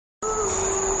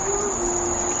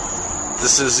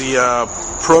This is the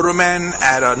Protomen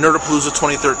at Nerdapalooza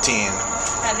 2013.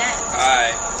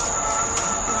 Alright.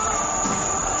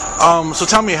 So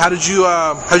tell me, how'd you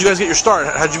guys get your start?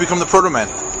 How'd you become the Protomen?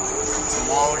 It's a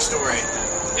long story.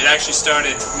 It actually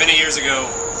started many years ago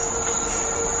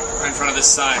in front of this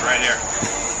sign right here.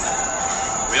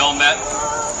 We all met.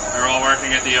 We were all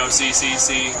working at the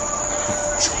OCCC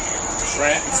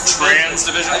Trans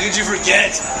Division. How did you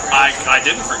forget? I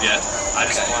didn't forget. I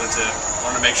just wanted to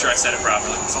make sure I said it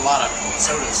properly. It's a lot of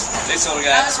sodas. They soda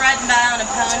I guys. was riding by on a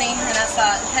pony, and I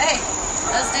thought, hey,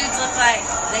 those dudes look like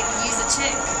they could use a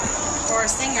chick for a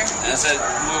singer. And I said,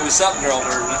 well, what's up, girl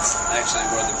bird? And that's actually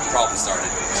where the problem started.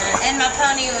 And my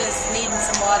pony was needing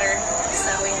some water,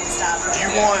 so we had to stop. Do you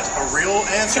want a real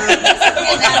answer?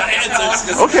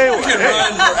 Okay. We could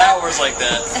run for hours like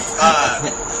that.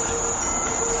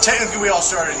 Technically, we all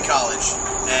started in college,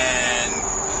 and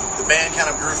the band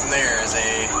kind of grew from there as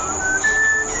a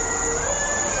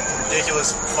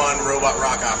ridiculous, fun robot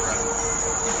rock opera.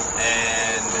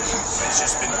 And it's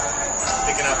just been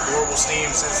picking up horrible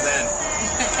steam since then.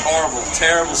 Horrible,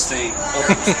 terrible steam.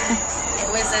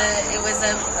 It was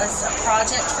a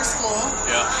project for school.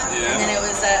 Yeah. And then it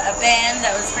was a band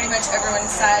that was pretty much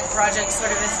everyone's side project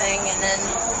sort of a thing, and then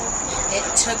it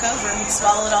took over and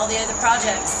swallowed all the other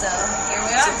projects. So here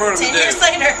we are, 10 years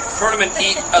later. Protomen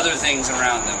eat other things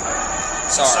around them.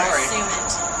 Sorry. Assume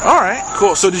it. All right,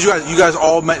 cool. So did you guys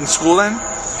all met in school then?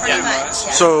 Pretty much.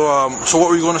 Yeah. So what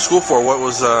were you going to school for? What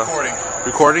was Recording.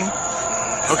 recording?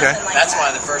 Okay. Something like That's that.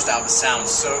 why the first album sounds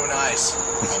so nice.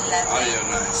 And lovely. Audio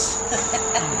nice.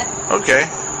 Okay.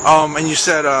 And you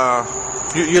said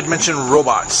you had mentioned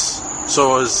robots.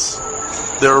 So is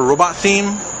there a robot theme?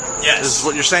 Yes. Is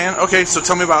what you're saying? Okay. So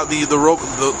tell me about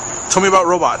tell me about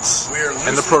robots We are and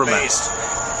the loosely Protomen. based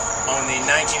on the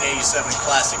 1987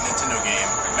 classic Nintendo game,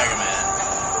 Mega Man.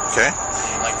 Okay.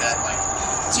 You like that?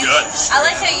 It's good. I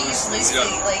like how you use loosely,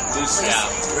 like loosely. Yeah,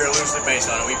 we are loosely based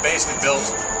on it. We basically built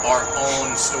our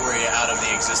own story out of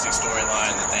the existing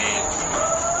storyline that they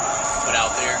put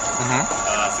out there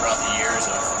throughout the years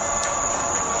of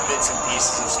bits and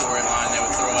pieces of storyline they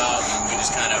would throw out, and we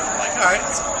just kind of were like, all right,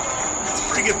 it's a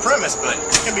pretty good premise, but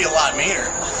it can be a lot meaner.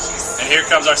 And here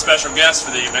comes our special guest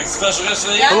for the evening. Special guest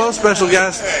for the evening. Hello, special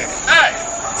guest. Hey, Hey!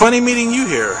 Funny meeting you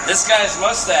here. This guy's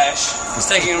mustache is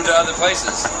taking him to other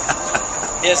places.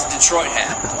 He has a Detroit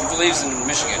hat. He believes in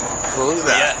Michigan. Well, look at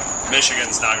that.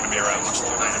 Michigan's not going to be around much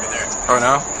longer. not gonna be there. Oh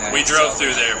no. We drove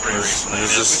through there pretty recently.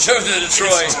 Is We this drove to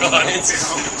Detroit.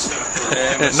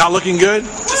 not looking good?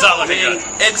 It's not looking good.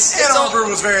 It's Ann old, Arbor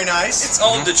was very nice. it's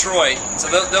old Detroit, so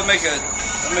they'll make a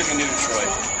new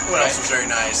Detroit. What else was very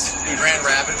nice? Grand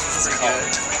Rapids was pretty good.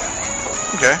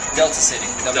 Okay. Delta City.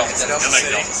 They'll make Delta Delta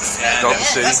City. Delta City. Yeah, Delta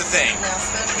City. That's the thing. Now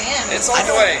Spokane. It's on I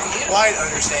the way. don't quite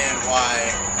understand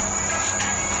why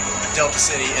Delta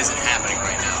City isn't happening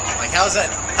right now. Like, how is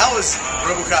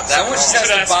RoboCop that Someone just has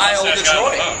to buy old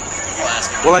Detroit.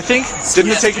 Well, I think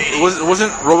didn't it take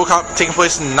wasn't RoboCop taking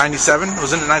place in '97?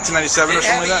 Wasn't it 1997 or Did it have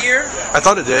something like that? a year? I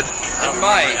thought it did. It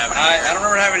might. I don't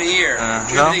remember having a year.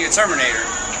 No? You think of Terminator.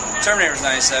 Terminator was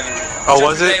 97. Oh,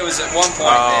 was it? It was at one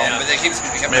point then, but they keep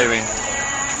becoming. Maybe.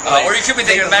 Or you could be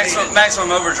thinking of Maximum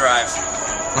Overdrive.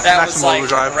 That was Maximum like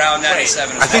Overdrive. around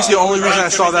 97. I think the only reason I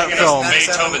saw that film,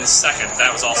 Beethoven's second.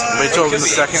 That was also Beethoven the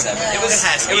second. It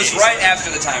was right after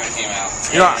the time it came out.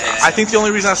 You know, I think the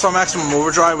only reason I saw Maximum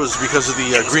Overdrive was because of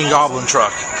the Green Goblin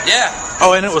truck. Yeah.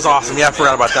 Oh, and it was awesome. Yeah, I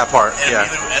forgot about that part. And Yeah.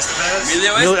 Emilio Estevez.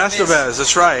 Emilio Estevez.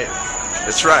 That's right.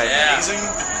 That's right. Yeah.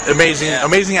 Amazing.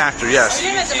 Amazing actor. Yes. You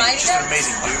didn't have to mind Just an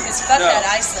amazing dude. Because fuck No. that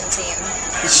Iceland team.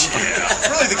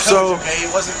 Really, the coach, So- okay?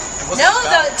 It wasn't No,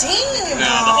 about- the team. No,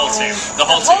 the whole team. The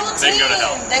whole team. They can go to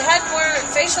hell. They had more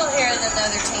facial hair than the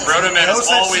other team. Protomen No will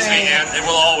such always thing. it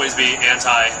will always be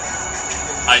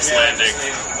anti-Icelandic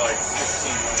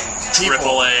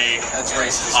AAA That's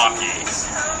racist. hockey.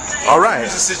 All right.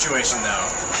 Here's the situation, though.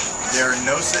 There are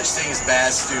no such thing as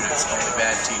bad students, only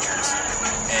bad teachers.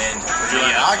 And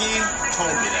Miyagi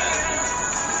told me that.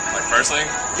 Like personally,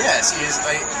 Yes, he is.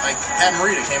 Like Pat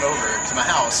Morita came over to my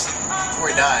house before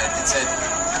he died and said,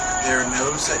 "There are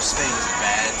no such thing as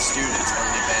bad students,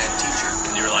 only bad teachers."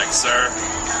 and you were like, "Sir,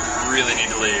 you really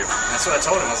need to leave. That's what I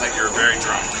told him. I was like, You're very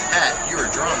drunk." Pat, you were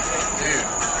drunk, dude.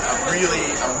 I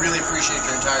really appreciate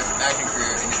your entire acting career,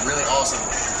 and you're really awesome.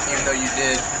 Even though you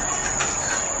did,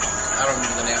 I don't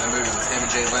remember the name of the movie with him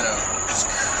and Jay Leno.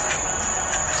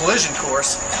 Collision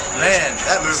Course. Man,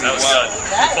 that movie That was was. good.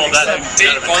 You pulled that out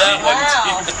Did of pull that a one.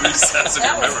 Wow. recess of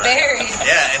your That was memory. buried.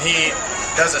 Yeah, and he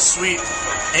does a sweet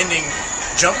ending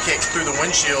jump kick through the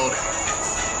windshield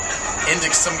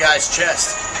into some guy's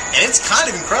chest, and it's kind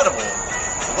of incredible.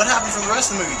 what happened for the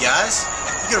rest of the movie, guys?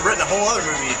 You could have written a whole other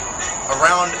movie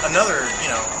around another,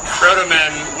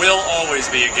 Protomen will always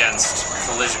be against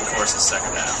Collision Course's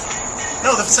second half.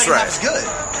 No, the second half is good.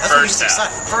 That's First what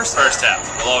half. First half.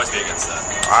 We'll always be against that.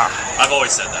 I've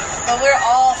always said that. But we're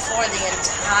all for the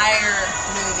entire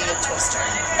movie of Twister.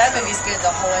 That movie's good the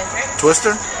whole way through.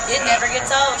 Twister? It never gets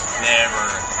old. Never.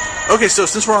 Okay, so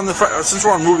since we're on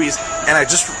movies, and I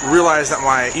just realized that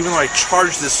even though I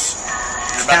charged this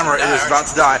camera, it is about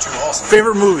to die. Awesome.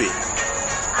 Favorite movie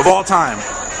of all time?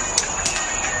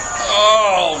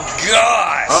 Oh,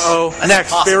 gosh. Uh-oh. That's Next,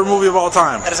 impossible. favorite movie of all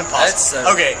time. That is impossible.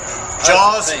 Okay,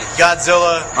 Jaws,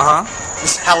 Godzilla,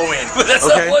 Halloween. But that's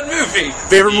Okay. not one movie.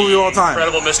 Favorite movie of all time.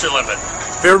 Incredible Mr. Limpet.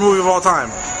 Favorite movie of all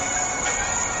time.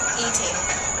 E.T.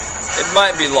 It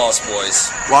might be Lost Boys.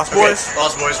 Lost Boys?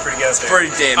 Lost Boys is pretty good. Pretty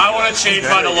damn I want to change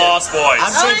mine to Lost Boys.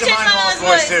 I'm changing mine to Lost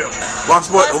Boys too. Lost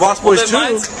Boys 2? Lost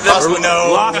Boys.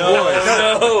 No. Lost Boys.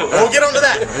 No. We'll get onto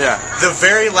that. Yeah. The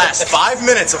very last 5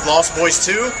 minutes of Lost Boys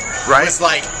 2 Right. was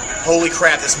like, holy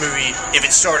crap, this movie, if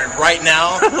it started right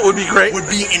now, Would be great. would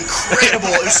be incredible.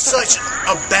 It was such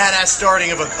a badass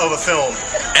starting of a film.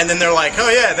 And then they're like, oh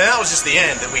yeah, then that was just the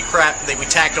end that we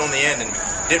tacked on the end and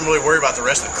didn't really worry about the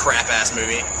rest of the crap ass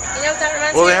movie. You know what that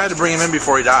reminds Well, me they of? had to bring him in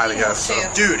before he died, I guess. So.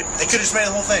 Dude, they could have just made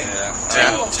the whole thing.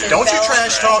 Yeah. Don't you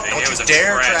trash talk. It Don't was you a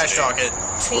dare tragedy. trash talk it.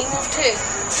 Teen Wolf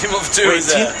 2. Team of Two Wait,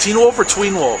 is that? Teen Wolf or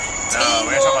Tween Wolf? No,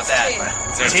 we're gonna talk about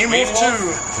that. Teen Tween Wolf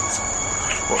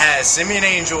 2 has Simeon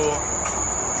Angel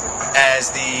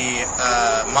as the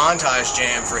montage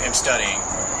jam for him studying.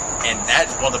 And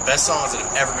that's one of the best songs that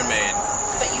have ever been made.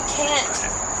 But you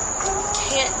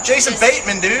can't Jason just-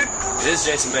 Bateman, dude. It is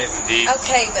Jason Bateman.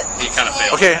 Okay, but He kind of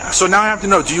failed. Okay, so now I have to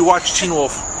know, do you watch Teen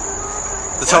Wolf,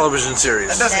 the television series?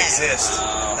 That doesn't exist.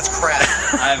 That's crap.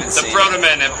 I haven't The seen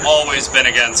Protomen have always been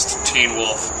against Teen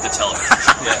Wolf, the television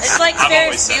show. it's like I've Ferris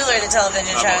always said Bueller, the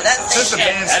television I've show. always That's Since the shit.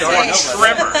 band That's started.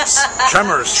 great.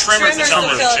 Tremors. Tremors, the Tremors,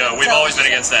 television the show. We've always been television.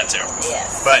 against that too.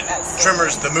 Yes. But absolutely.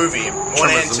 Tremors, the movie, 1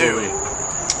 Tremors, and the 2.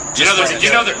 movie.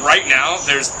 You know that right now,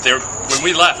 when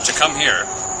we left to come here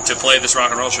to play this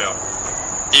rock and roll show,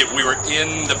 we were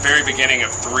in the very beginning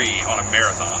of 3 on a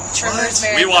marathon. Tremors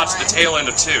We watched the Marathon. tail end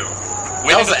of 2. That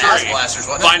Went was into the Ass 3. Blasters,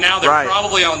 wasn't it? By now, they're Right.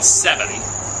 probably on 7.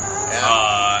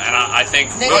 Yeah. And I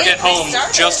think They we'll get didn't home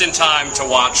start just it. in time to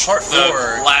watch Part the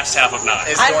 4 last half of 9.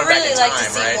 is I'd going back really in like time,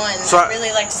 to see right? one. So I'd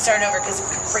really like to start over because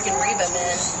freaking Reba,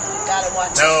 man. Gotta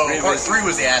watch No, it. part 3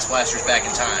 was the Ass Blasters back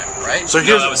in time, right? So No,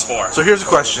 here's that was 4. So here's a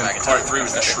question. Back in time. Part 3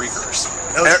 was the Shriekers.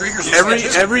 No, Shriekers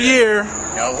was Every year,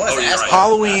 No, it was. Oh, you're Ass right. Blasters.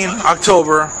 Halloween,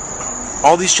 October,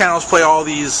 all these channels play all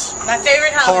these My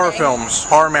favorite horror holiday. films,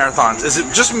 horror marathons. Is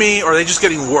it just me, or are they just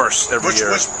getting worse every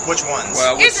year? Which ones?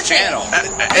 Well, Here's which the thing. channel?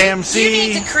 AMC. You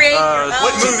need to create your own.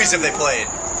 What movies have they played?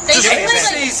 They Just play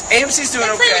AMC's doing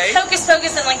they play okay. like Hocus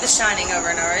Pocus and like The Shining over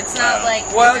and over. It's not like.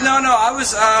 Well, you know, no. I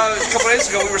was a couple days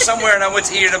ago. We were somewhere, and I went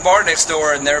to eat at a bar next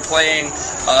door, and they were playing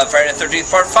Friday the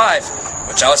 13th Part 5,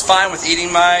 which I was fine with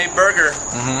eating my burger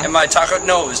and my taco.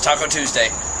 No, it was Taco Tuesday.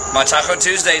 My Taco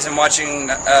Tuesdays and watching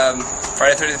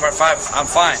Friday the 13th Part 5. I'm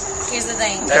fine. Here's the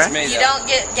thing. That's Okay. me. You though. don't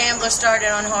get gamblers started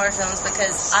on horror films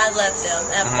because I love them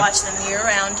and I've watched them year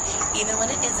round, even when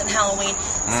it isn't Halloween.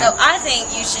 So I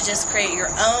think you should just create your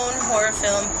own horror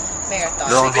film marathon.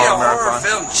 Their own Be a horror horror marathon.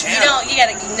 film You channel. don't. You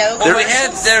gotta know. Well, we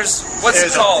had commercials. what's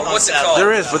There's it called? a- What's it called?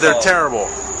 There is, but they're terrible.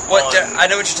 What? I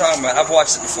know what you're talking about. I've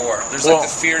watched it before. There's Well, like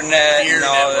the Fear Net Fear and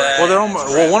all Network. that. Well, they're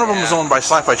owned, one of them is owned by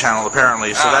Sci-Fi Channel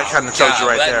apparently, so that kind of tells you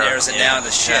right that there. That narrows it down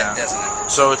to shit, Yeah. doesn't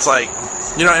it? So it's like,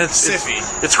 and it's Siffy.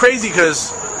 it's crazy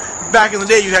because back in the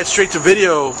day you had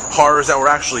straight-to-video horrors that were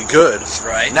actually good.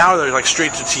 Right. Now they're like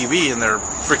straight-to-TV and they're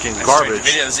freaking garbage.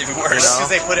 The video's even worse. You know? Because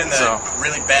they put in the So-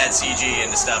 really bad CG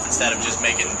into stuff instead of just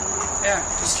making Yeah.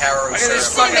 Caro I gotta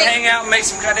just syrup. fucking hang out and make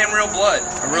some goddamn real blood.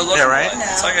 A real looking Yeah, right? blood. No.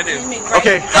 That's all I gotta do. You mean great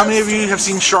Okay, how many of ghosts. you have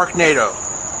seen Sharknado?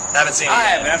 Haven't seen it I yet.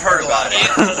 haven't. I've heard about it.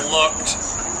 It looked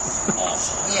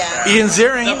awful. Yeah. Ian The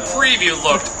Ziering preview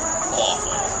looked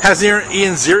awful. has Ian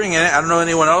Ziering in it. I don't know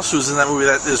anyone else who's in that movie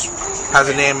that has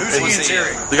a name. Who's Ian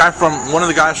Ziering? The guy from one of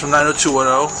the guys from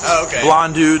 90210. Oh, okay.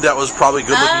 Blonde dude that was probably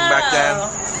good looking back then.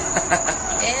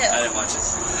 Ew. I didn't watch it.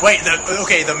 Wait,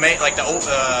 the old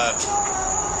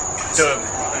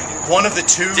one of the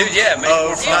two Dude, yeah, make it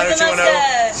more of fun.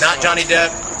 90210, not Johnny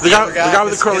Depp. The guy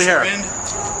with the curly hair.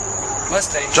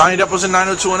 Mustang. Johnny Depp was in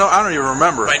 90210. I don't even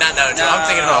remember. Right, not 90210. I'm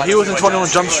thinking No, about he was in 21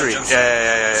 Jump Street. Jump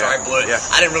Yeah. Sorry, blew it. Yeah.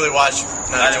 I didn't really watch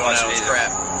I didn't watch 90210. it It's either.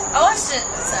 crap. I watched it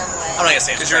some way. I'm not gonna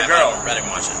say it's 'Cause you're a crap. girl. I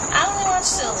didn't watch it. I only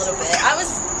watched it a little bit. I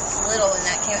was little when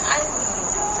that came. I didn't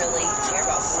really care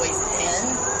about boys then.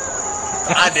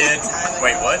 I did.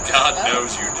 Wait, what? God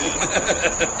knows you did.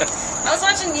 I was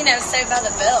watching, Saved by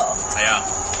the Bell. Yeah.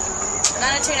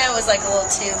 90210 was like a little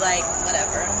too, like,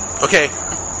 whatever. Okay.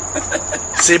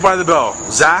 Saved by the Bell.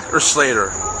 Zach or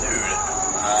Slater?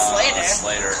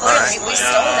 Slater. All right. We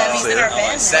stole him. He's in our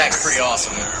band. Zach's pretty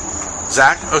awesome.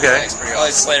 Zach? Okay. Zach's pretty I like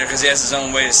awesome. Slater because he has his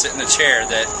own way to sit in the chair.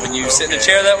 That when you sit in the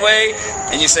chair that way,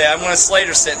 and you say, "I'm going to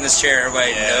Slater sit in this chair,"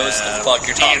 everybody knows the fuck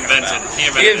you're talking about. He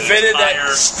invented that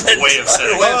way of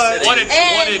sitting.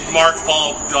 What did Mark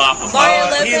Paul go off of? Mario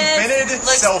Lopez He invented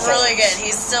looks cell phones. really good.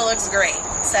 He still looks great.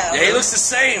 So Yeah, he looks the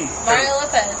same. Mario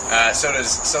Lopez. So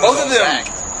does Both of them.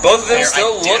 Zach. Both of them They're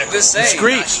still look identical. the same.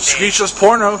 Screech does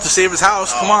porno to save his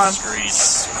house. Come on. Screech.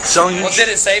 Selling you. Well, did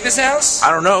it save his house?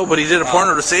 I don't know, but he did a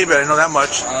porno to save it. I know that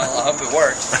much. I hope it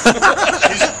worked.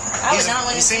 I would not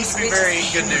want He to see seems to be Screech's very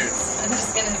penis. good dude. I'm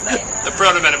just gonna say. The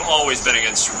Protomen have always been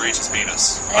against Screech's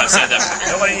penis. I've said that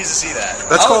before. Nobody needs to see that.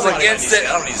 That's I called was like. against it.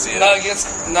 I don't need to see it. Not against.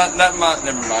 Not my.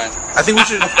 Never mind. I think we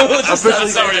should officially.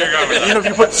 That's not where you're going with that. If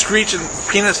you put Screech and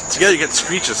penis together, you get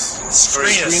Screeches.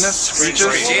 Screenus. Screeches.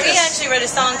 Well, we actually wrote a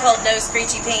song called "No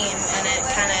Screechy Peen," and it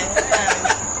kind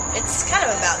of, it's kind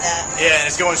of about that. Yeah, and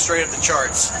it's going straight up the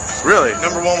charts. Really?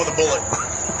 Number 1 with a bullet.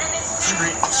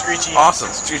 Screechy.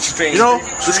 Awesome. Screechy Peen. You know,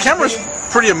 this camera's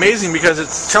pretty amazing because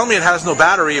it's telling me it has no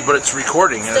battery, but it's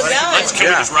recording. And Still it's, going. Can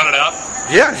we just run it up?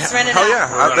 yeah. run it Hell out.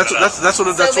 yeah. That's what So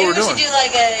we're maybe we doing. should do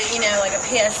like a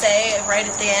PSA right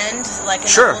at the end, like in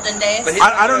Sure. the olden days. But he's I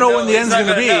not don't know gonna when the He's end's not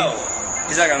gonna be. know.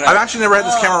 He's not gonna know. I've actually never had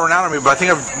this camera run out on me, but I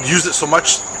think I've used it so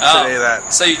much today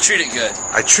that So you treat it good.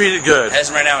 I treat it good. It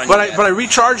hasn't ran out on But you I yet.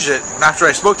 recharged it after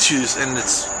I spoke to you, and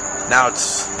it's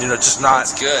just not.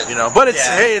 It's good. But it's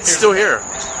Yeah, hey, it's here's still the here.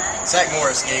 Zach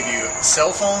Morris gave you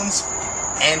cell phones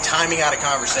and timing out a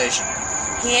conversation.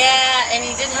 Yeah, and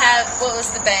he did have, what was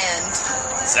the band?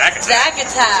 Zack Attack. Zack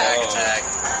Attack. Zack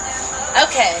Attack.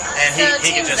 Okay. And so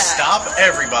he can Team just Zack. stop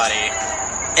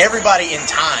everybody in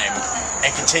time,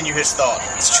 and continue his thought.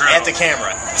 It's true. At the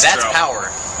camera. That's true.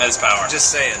 power. That is power. Just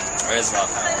saying. There is a lot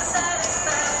of power.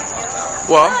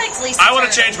 Well, I liked Lisa I want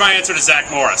to Turner. change my answer to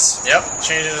Zach Morris. Yep.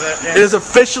 Changes that. it is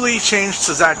officially changed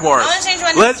to Zach Morris. I wanna change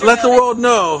my Let next the one. world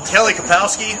know. Kelly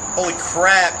Kapowski. Holy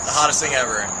crap! The hottest thing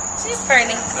ever. She's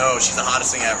pretty. No, she's the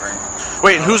hottest thing ever.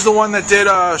 Wait, and who's the one that did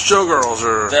Showgirls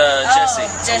or Jesse.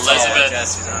 Jesse. Elizabeth.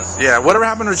 Jesse's on. yeah? Whatever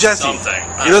happened to Jesse? Something.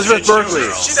 Elizabeth She did Berkley.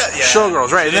 Showgirls. She does, yeah.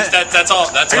 Showgirls, right? And that- That's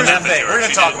all. That's what Here's the happened thing. to her. We're going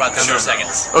She to talk did about this for a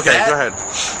Showgirls. second. okay, That go ahead.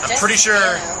 I'm pretty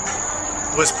sure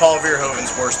was Paul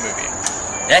Verhoeven's worst movie.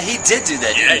 Yeah, he did do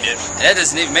that. Yeah, didn't he did. That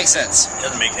doesn't even make sense. It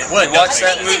doesn't make it. What? You watch doesn't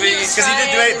that make movie? Because he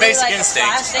did Basic Instinct.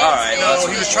 All right, No,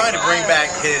 he was trying to bring back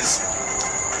his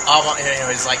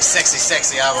his like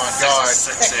sexy avant-garde.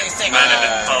 Sexy.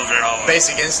 Man, Paul Verhoeven.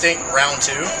 Basic Instinct round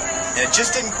 2, and it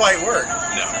just didn't quite work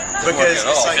No. because work at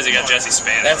all, it's like Because he got Jesse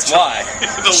Spanish. That's why.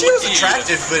 she was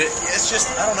attractive, but it's just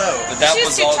I don't know. But that She was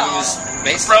was too all he tall. was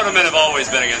based Protomen have always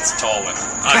been against tall women.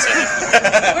 I said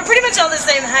that. We're pretty much all the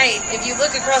same height. If you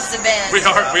look across the band, We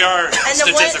are And the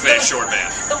statistically one- a short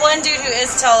band. the one dude who is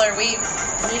taller,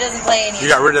 he doesn't play any. You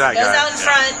got rid of that Goes guy. out in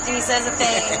front, and he says a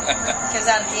thing, comes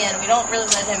out at the end. We don't really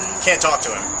let him. Can't talk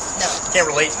to him. No, Can't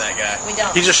relate to that guy. we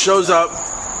don't. He just shows up,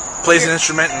 plays an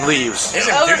instrument, and leaves. He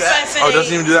doesn't over do that. 5'8". Oh,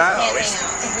 doesn't even do that? Can't Oh,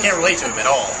 hang out. Can't relate to him at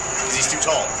all because he's too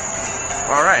tall.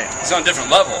 All right, He's on a different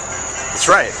level. that's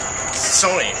right.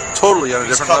 Sony. Totally on a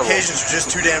These different level. Caucasians are just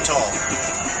too damn tall.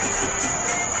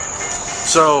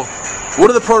 So, what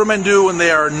do the Protomen do when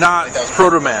they are not That was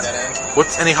Protomen? that end.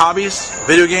 What's any hobbies?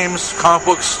 Video games, comic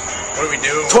books, What do we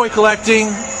do? toy collecting,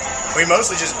 We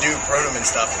mostly just do Protomen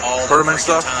stuff all the Protomen freaking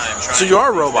stuff. time. trying So to you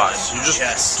are get things robots. done. You're just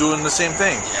yes. doing the same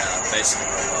thing. Yeah, basically.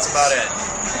 That's about it.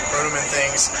 Protomen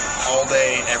things all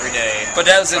day, every day. But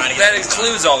that trying to get that things done.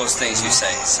 includes all those things you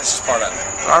say. So that's just part of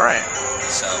it. All right,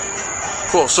 So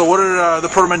cool. So what are the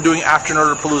Protomen doing after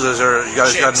Nerdapalooza? Is there you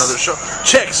guys got Chicks. another show?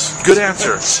 Chicks. Good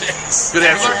answer. chicks. Good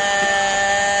answer.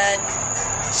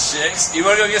 Chicks. You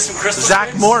want to go get some crystal? Zach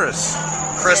chicks? Morris.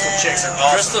 Crystal chicks are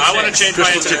awesome. Crystal I want to change my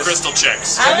Crystal answer to chicks. Crystal Chicks.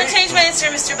 I want to change my answer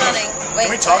to Mr. Building. Wait,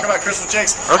 Can we talk what? about Crystal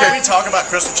Chicks? Okay. Can we talk about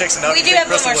Crystal Chicks enough? We to do think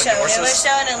have one more Crystal show. We have a endorses?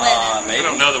 show in Atlanta. I Maybe.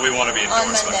 don't know that we want to be On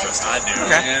endorsed by Monday. Crystal. I do.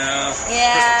 Okay. Yeah.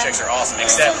 Yeah. Crystal Chicks are awesome,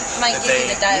 except Might that give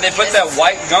you the And they put diabetes. that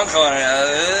white gunk on it.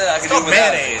 I it's could do called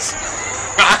without it. mayonnaise.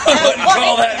 I wouldn't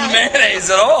call that mayonnaise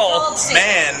at all.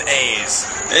 Mayonnaise.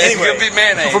 It Anyway, could be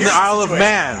mayonnaise. From the Isle of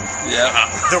Man. Yeah.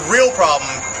 the real problem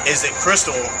is that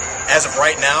Crystal, as of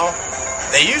right now,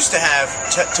 they used to have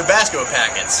Tabasco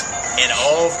packets in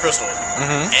all of Crystal.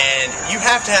 And you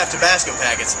have to have Tabasco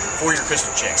packets for your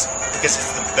Crystal Chicks because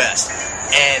it's the best.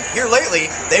 And here lately,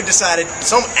 they've decided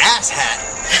some asshat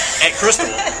at Crystal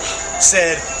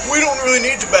said, we don't really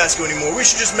need Tabasco anymore. We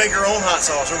should just make our own hot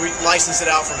sauce, or we license it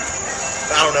out from,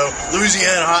 I don't know,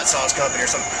 Louisiana Hot Sauce Company or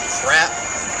some crap.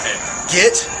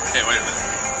 Hey, wait a minute.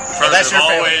 That's your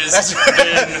always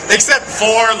been except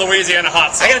for Louisiana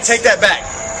hot sauce. I gotta take that back.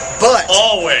 But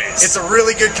always. It's a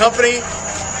really good company,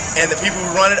 and the people who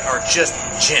run it are just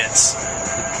gents.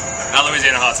 Not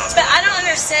Louisiana hot sauce. But I don't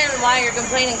understand why you're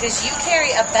complaining, because you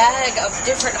carry a bag of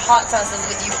different hot sauces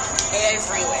with you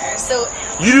everywhere. So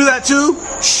You do that too?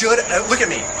 Look at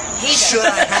me. He does. Should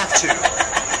I have to?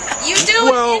 You do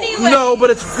it anyway. No,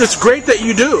 but it's great that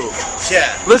you do. Yeah.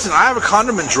 Listen, I have a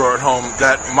condiment drawer at home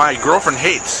that my girlfriend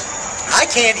hates. I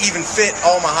can't even fit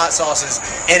all my hot sauces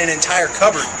in an entire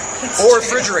cupboard or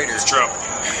refrigerator. It's true.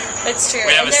 It's true.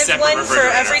 We have And a there's separate one for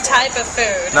refrigerator. every type of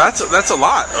food. Now, that's a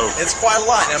lot. It's quite a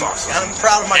lot. And I'm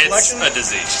proud of my It's collection, a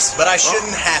disease. but I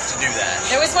shouldn't have to do that.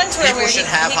 There was one tour People where should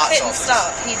he have hot couldn't sauces.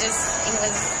 stop. He was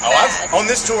Oh, bad. on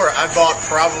this tour, I've bought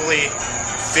probably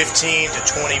 15 to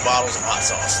 20 bottles of hot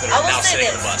sauce that I are will now say sitting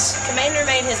this. on the bus. Commander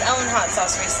made his own hot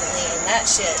sauce recently, and that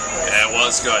shit was Yeah, it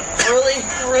was good. really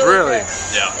Really? good.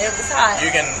 Yeah. It was hot. You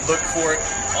can look for it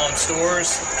on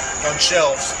stores, on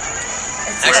shelves.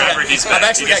 Wherever he's been. I've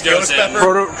actually He got just ghost goes in.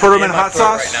 pepper Protomen in my hot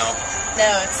throat sauce? right now.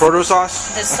 No, it's Proto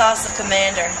sauce? the sauce of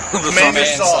Commander. Commander Command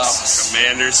sauce.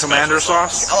 Commander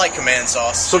sauce? I like command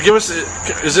sauce. So give us,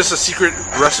 is this a secret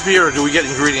recipe or do we get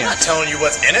I'm not ingredients? telling you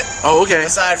what's in it. Oh, okay.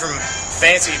 Aside from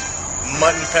fancy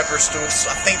mutton pepper stools,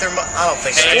 I think they're. I don't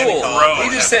think Hey, they're Stool. He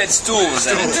just said stools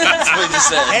in it. That's what he just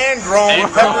said.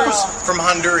 hand-grown peppers from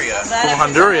Honduras, From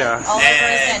Honduras. All over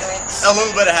his and sandwich. a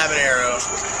little bit of habanero,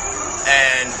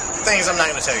 and things I'm not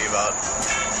going to tell you about.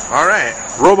 All right.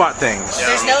 Robot things. Yeah.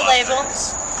 There's no Robot label.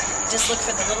 things. Just look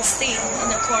for the little C in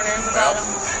the corner of the bottom.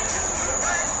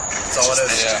 That's all it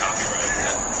is. Just Yeah.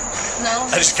 copyright. No?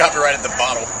 I just copyrighted the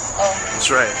bottle. Oh.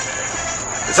 That's right.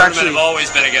 It's Protomen actually, have always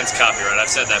been against copyright. I've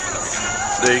said that from the beginning.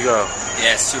 there you go.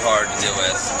 Yeah, it's too hard to deal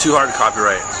with. Too hard to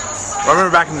copyright. I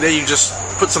remember back in the day, you just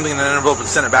put something in an envelope and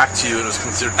sent it back to you, and it was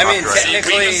considered I mean, copyright.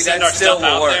 technically, we just send that our still stuff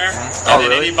out will work. there, Oh, and then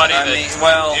really? anybody I that mean,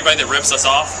 well, anybody that rips us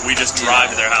off, we just drive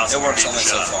to their house. it and works beat only the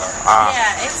so shit out of them. far.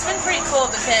 Yeah, it's been pretty cool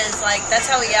because, like, that's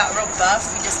how we got real buff.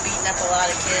 We just beaten up a lot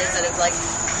of kids that have, like,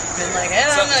 been like, hey,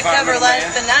 I'm Something going to cover fine, last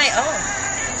man. the night. Oh.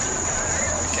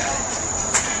 Okay.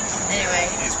 Anyway,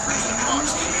 He's cruising the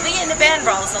monster. we get into band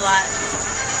brawls a lot.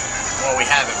 Well, we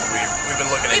haven't. But we've been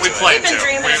looking into We it. played We've been too.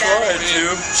 dreaming We about tried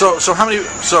it. to. So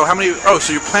how many? Oh, so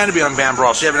you plan to be on Band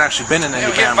Brawl? So you haven't actually been in any Yeah,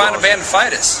 we Band can't find a Brawls. band to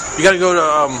fight us. You got to go to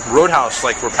Roadhouse,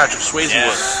 like where Patrick Swayze Yeah.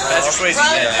 was. Patrick Swayze.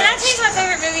 Can Yeah. I change my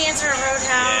favorite movie answer to Roadhouse?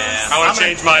 Yeah. I want to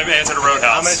change my answer to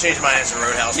Roadhouse. I'm going to change my answer to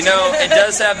Roadhouse. You know, it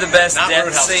does have the best Not death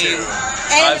Roadhouse scene 2.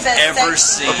 And I've the best ever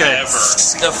sex. seen. Okay. Ever.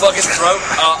 The fucking throat.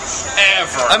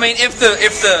 Ever. I mean, if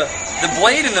the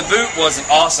blade in the boot wasn't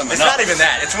awesome It's enough. not even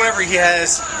that. It's whenever he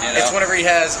has. You know? It's whenever he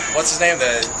has. What's his name?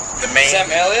 The main.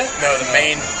 Sam Elliott? No, the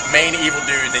main evil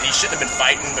dude that he shouldn't have been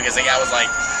fighting because the guy was like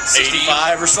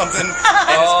 65 or something, and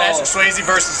it's Oh. Patrick Swayze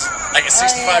versus like a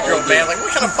 65-year-old man. Like,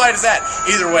 what kind of fight is that?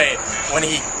 Either way, when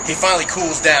he finally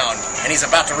cools down and he's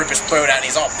about to rip his throat out, and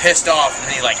he's all pissed off, and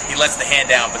then he lets the hand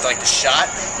down, but like the shot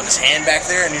with his hand back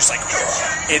there, and he's just like,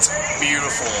 it's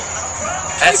beautiful.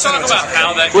 Let's talk about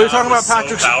how that We're guy talking was about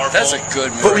Patrick's- so powerful. That's a good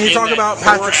movie. But when you In talk that about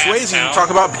Patrick poor-ass Swayze, you town. talk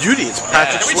about beauty. It's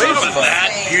Patrick Can we talk Swayze. about that?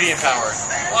 Beauty and power.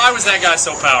 Why was that guy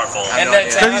so powerful? I And no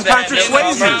that idea. town Because he's that Patrick had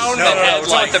Swayze. town No, that no, had,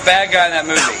 it's like, like- the bad guy in that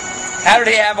movie. How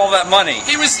did he have all that money?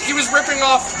 He was ripping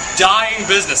off dying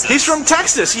businesses. He's from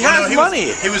Texas. He has He money.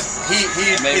 He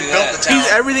Maybe built that. the town.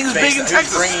 Everything's big in He was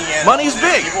Texas. bringing in Money's all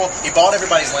these big. people. He bought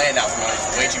everybody's land out for money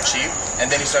way too cheap,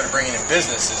 and then he started bringing in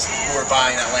businesses who were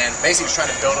buying that land. Basically, he was trying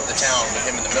to build up the town with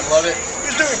him in the middle of it. He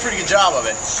was doing a pretty good job of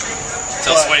it.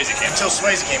 Until But- Swayze came. Until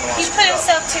Swayze came along. He put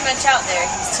himself too much out there.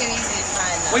 He was too easy to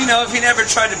find. Well, you know, if he never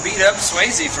tried to beat up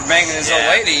Swayze for banging his old Yeah.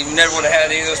 lady, he never would have had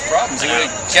any of those problems. He would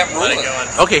have kept Let it ruling.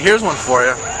 go. Okay, here's one for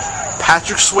you.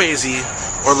 Patrick Swayze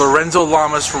or Lorenzo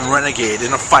Lamas from Renegade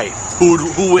in a fight. Who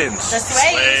wins? The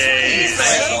Swayze.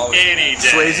 Swayze. Any day.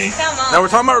 Swayze? Come on. Now we're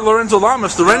talking about Lorenzo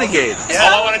Lamas, the Renegade. Yeah.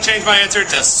 Oh, I want to change my answer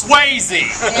to Swayze.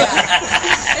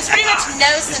 Yeah. There's pretty much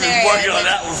no scenario working on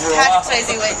that one for a Patrick while.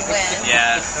 Swayze wouldn't win.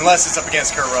 Yeah, unless it's up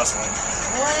against Kurt Russell.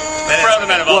 What? Then it's-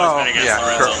 Protomen have always Well, been against yeah,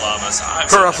 Lorenzo Kurt- Lamas. I've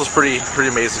Kurt said Russell's pretty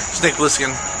amazing. Snake Plissken,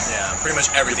 Yeah, pretty much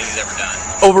everything he's ever done.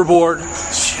 Overboard.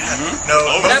 No,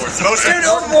 Overboard. most Dude,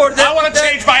 Overboard. that. I want to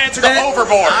change my answer to that-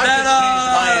 Overboard.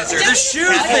 my answer. The shoe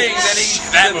thing that he.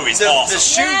 That movie's the awesome.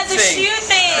 shoe Yeah, the thing. shoe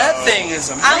thing. That thing is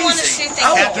amazing. I want a shoe thing.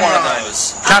 I want Captain one Ron. of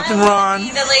those. Captain I want Ron. to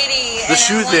be the lady. The and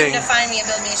shoe I want thing. you to find me and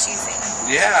build me a shoe thing.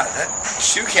 Yeah, that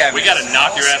shoe cabinet. We got to is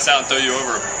knock your awesome. ass out and throw you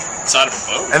over Inside of a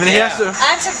boat? And then he has to...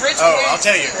 I have to bridge. I'll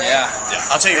tell you. Yeah.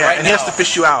 I'll tell you Yeah, right and now. he has to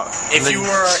fish you out. If you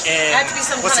were in... I have to be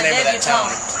some what's the kind name of of that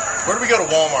town? Where did we go to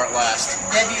Walmart last?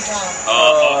 Debutante.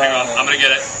 Oh, hang on. I'm going to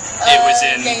get it. It was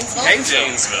in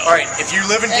Gainesville. All right, if you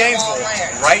live in And Gainesville,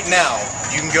 Walmart. right now,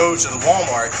 you can go to the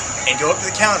Walmart and go up to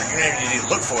the counter. You don't even need to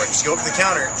look for it. Just go up to the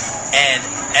counter, and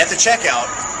at the checkout,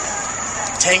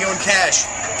 Tango and Cash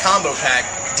combo pack,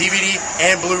 DVD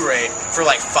and Blu-ray for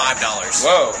like $5.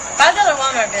 Whoa. $5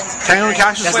 Walmart bins. Tango and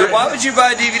Cash is Wait, why would you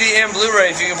buy DVD and Blu-ray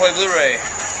if you can play Blu-ray?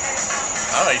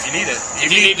 I don't know if you need it.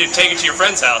 If you need to take it to your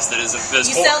friend's house that is You full.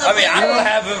 sell the I mean, I don't Blu-ray.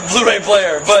 have a Blu-ray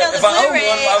player, You but sell the if I own one, Blu-ray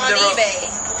I would on never... eBay,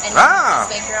 and you just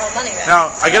make your own money back.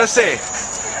 Now, I gotta say...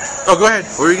 Oh, go ahead.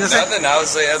 What were you gonna say? Nothing. I would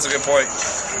say that's a good point.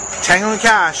 Tango and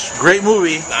Cash, great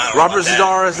movie. Nah, I don't know Robert about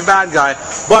Zadar is the bad guy.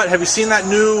 But have you seen that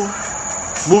new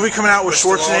movie coming out with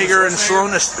Schwarzenegger and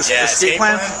Stallone, Escape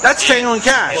Plan? That's Tango and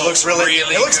Cash. It looks really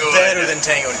really it looks good. better than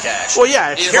Tango and Cash. Well,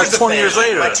 yeah, it's Here's like 20 years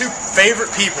later. My two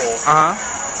favorite people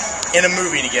in a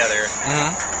movie together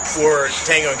for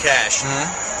Tango and Cash,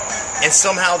 and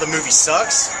somehow the movie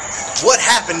sucks. What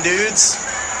happened, dudes?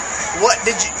 What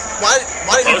did you? Why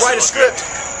did you write a script?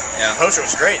 Yeah. The poster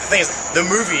was great. The thing is, the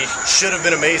movie should have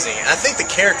been amazing. And I think the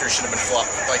character should have been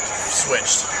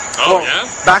switched. Oh, Well, yeah?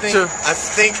 Back I to...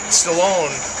 think Stallone.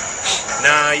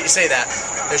 Nah, you say that.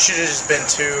 There should have just been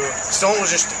two. Stallone was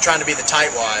just trying to be the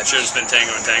tightwad. Should have just been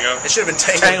Tango and Tango. It should have been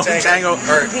Tango. Tango.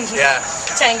 Or, yeah.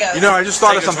 Tango. You know, I just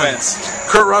thought of Tango something. twins.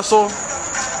 Kurt Russell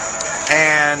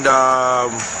and...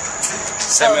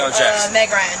 Samuel L. Jackson. Meg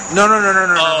Ryan. No.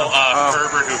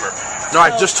 Herbert Hoover. No,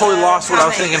 I just totally lost what I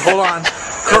was thinking. Hold on.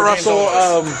 Kurt Russell,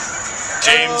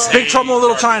 James Big Trouble in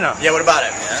Little China. Yeah, what about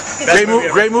it?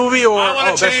 Great movie or... I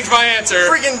want to change my answer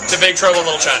to Big Trouble in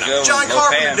Little China. Go, John no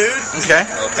Carpenter, pan. dude. Okay.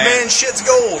 No The pan. man shit's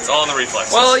gold. It's all in the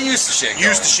reflexes. Well, he used to shit.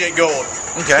 Used to shit gold.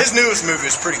 Okay. His newest movie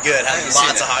was pretty good. Had haven't seen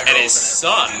lots it. of hot and girls his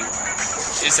son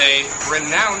is a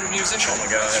renowned musician. in it. Oh my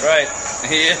god. That's right.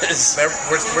 He is.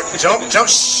 Jump.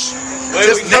 Shh. Wait,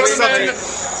 Just next subject.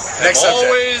 Next subject.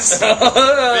 Always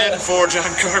been for John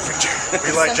Carpenter.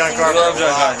 We like John We Carpenter. love John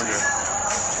a lot. Carpenter.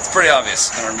 It's pretty obvious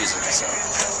in our music, so.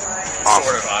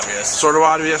 Sort of obvious. Sort of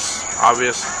obvious.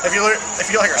 If you like our I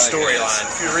think it is. storyline,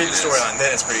 if you read the storyline,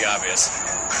 then it's pretty obvious.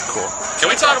 Cool. Can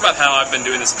we talk about how I've been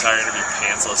doing this entire interview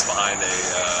pantsless behind a...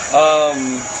 That's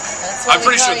what I'm we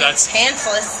pretty sure call you, that's-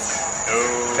 pantsless.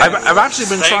 I've actually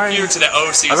been Thank trying... you to the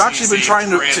OCCC. I've actually been trying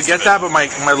to get that, but my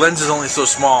lens is only so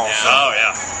small. So, Oh,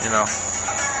 yeah. you know.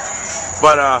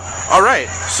 But, all right.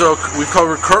 So we've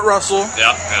covered Kurt Russell,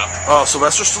 Yeah.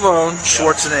 Sylvester Stallone,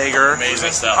 Schwarzenegger,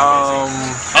 Amazing stuff. Oh,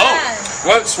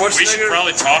 what? We should Schwarzenegger?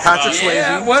 probably talk Patrick about Swayze.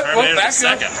 Yeah, what? Terminator the Back up.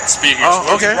 Second. Speaking of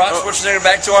Oh, okay. Brought Schwarzenegger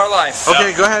back to our life.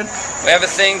 Okay, go ahead. We have a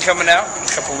thing coming out in a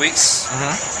couple weeks.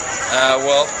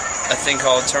 A thing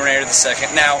called Terminator the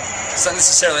Second. Now, it's not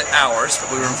necessarily ours, but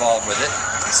we were involved with it.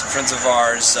 Some friends of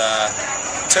ours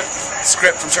took the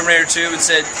script from Terminator 2 and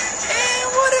said,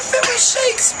 what if it was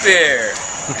Shakespeare?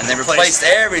 And they replaced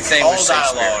everything all with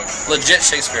Shakespeare. dialogue. Legit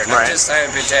Shakespeare, not Right. just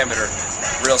pentameter,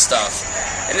 real stuff.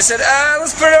 And they said,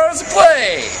 let's put it on as a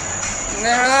play.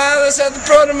 Let's have the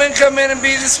Protomen come in and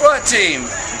be the SWAT team.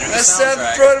 Let's have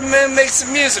the Protomen make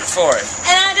some music for it.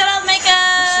 And I did all the makeup.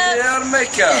 Out of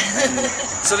makeup.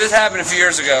 So this happened a few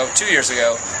years ago, 2 years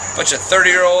ago. A bunch of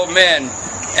 30-year-old men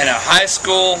in a high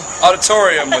school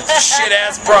auditorium with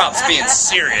shit-ass props being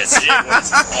serious. It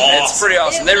was awesome. It's pretty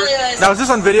awesome. It really was. Now, is this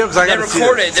on video? Because I They got to see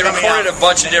recorded this. a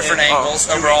bunch of different angles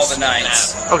over all the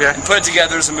nights. Okay. And put it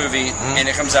together as a movie, and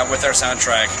it comes out with our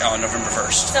soundtrack on November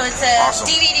 1st. So it's a Awesome.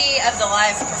 DVD of the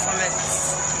live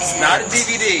performance. It's not a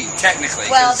DVD, technically.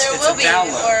 Well, 'cause there it's will a be,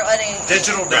 download. or any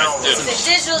Digital download. It's a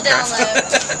digital download.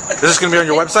 Is this going to be on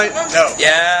your website? No.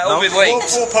 Yeah, it'll be linked.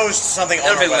 We'll post something on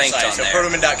It'll our be linked website. on So there.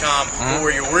 Protomen.com. But where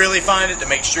you really find it to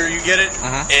make sure you get it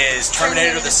is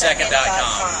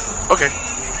TerminatorTheSecond.com. Okay.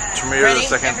 Terminator Ready, the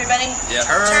Second. everybody? Yeah.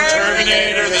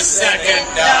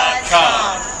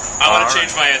 TerminatorTheSecond.com. I want to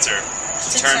change my answer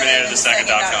to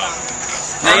TerminatorTheSecond.com.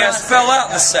 Now you have to spell out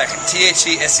the second.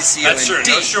 THESECOND. That's true.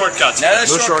 No shortcuts. No, No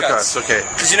shortcuts. Okay.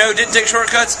 Because you know who didn't take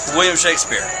shortcuts? William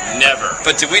Shakespeare. Never.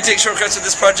 But did we take shortcuts with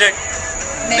this project?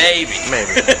 Maybe.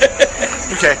 Maybe.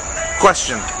 Okay.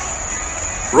 Question.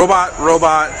 Robot,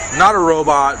 not a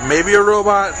robot, maybe a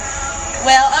robot.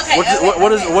 Well, okay.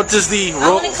 What does the I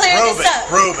want to clear this Robot.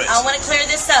 up. Robot. I want to clear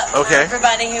this up Okay. for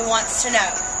everybody who wants to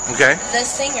know. Okay, The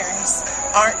singers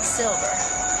aren't silver.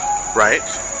 right.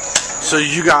 So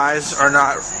you guys are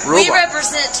not robots. We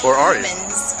represent Or are you?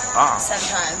 humans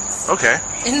sometimes Okay.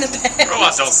 in the past.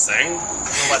 Robots don't sing.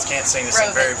 Robots can't sing. They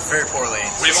sing very, very poorly.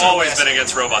 We've always been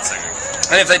against robot singing.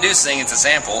 And if they do sing, it's a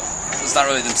sample. It's not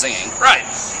really them singing. Right.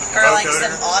 Or like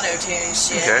some auto-tune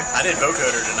shit. Okay. I did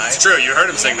vocoder tonight. It's true. You heard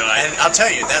him sing tonight. And I'll tell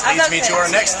you, that leads me to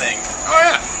our next thing. Oh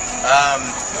yeah.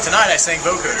 Tonight I sang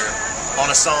vocoder on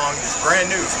a song that's brand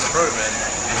new from the Protomen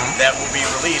that will be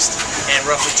released in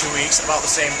roughly 2 weeks, about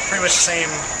the same, pretty much the same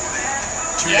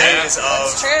 2 days of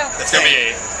That's true. the It's gonna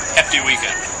thing. be a hefty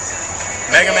weekend.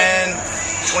 Mega Man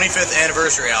 25th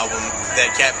anniversary album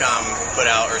that Capcom put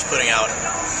out or is putting out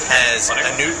has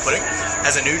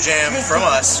a new jam from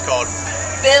us called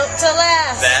Built to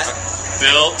Last.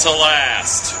 Built to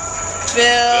last.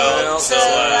 Built to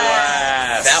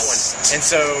Last. That one. And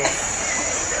so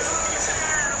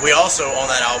we also on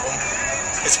that album.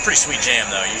 It's a pretty sweet jam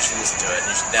though. You should listen to it.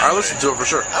 You should download I listen to it for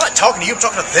sure. I'm not talking to you. I'm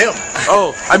talking to them.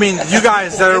 Oh, I mean, you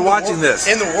guys that are watching this.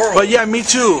 In the world. But yeah, me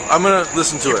too. I'm going to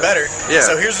listen to it. Better. Yeah.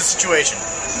 So here's the situation.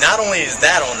 Not only is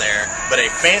that on there, but a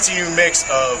fancy new mix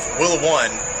of Will of One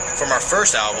from our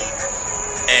first album,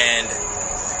 and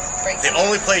the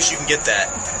only place you can get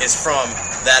that is from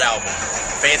that album.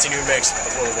 Fancy new mix of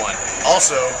Will of One.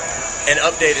 Also, an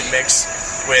updated mix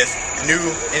with new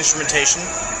instrumentation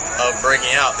of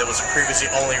Breaking Out that was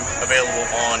previously only available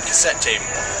on cassette tape,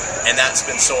 and that's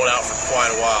been sold out for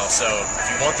quite a while. So if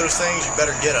you want those things, you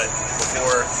better get it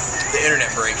before the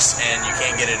internet breaks and you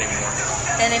can't get it anymore.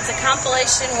 And it's a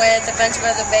compilation with a bunch of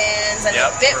other bands. I know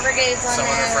Bit Brigade's on some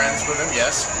there. of their friends with them,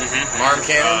 yes. Mm-hmm. Arm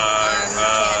Cannon,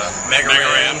 Mega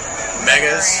Ran,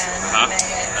 Megas,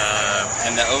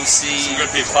 And the OC. Some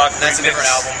good people. That's a different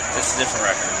album. That's a different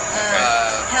record.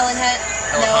 Helen Hunt.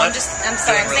 Helen No, Hunt? I'm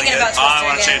sorry. I'm Doing really thinking good. about I Twister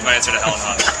want to change again. my answer to Helen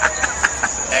Hunt.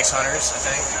 X Hunters, I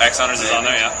think. X Hunters is on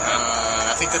there, yeah.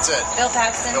 I think that's it. Bill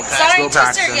Paxton. Bill Paxton. Sorry, Bill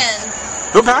Twister Paxton. again.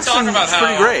 Bill Paxton Talk about is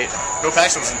pretty how- great. Bill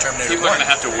Paxton was in Terminator People are 1. going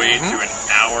to have to wade through an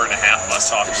hour and a half of us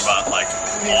talking about, like,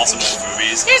 awesome old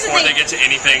movies Here's the before thing. they get to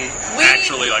anything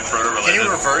actually, like, Can proto-related. you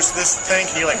reverse this thing?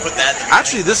 Can you like put that?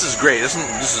 Actually, this is great. This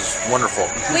is wonderful.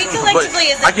 We collectively,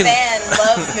 as I a can- band,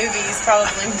 love movies probably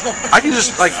more. I can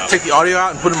just like take the audio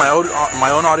out and put in my own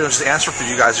audio and just answer for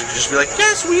you guys. You can just be like,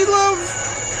 yes, we love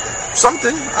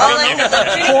something. Oh, like the lip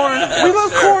reading? Corn. We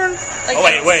love corn. Like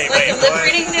Oh, wait, like the lip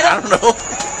reading deal? I don't know.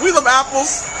 We love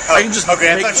apples. I can just Okay,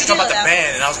 I make, thought you were talking about the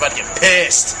band, and I was about to get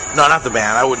pissed. no, not the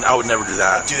band. I would never do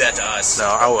that. Do that to us. No,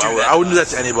 I wouldn't do that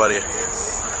to anybody.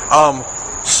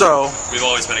 So We've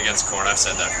always been against corn. I've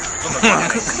said that.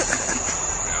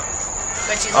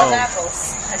 But you love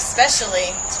apples,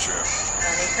 especially It's true.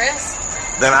 Honey Crisp.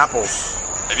 them apples.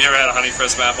 Have you ever had a Honey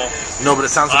Crisp apple? No, but it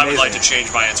sounds I amazing. would like to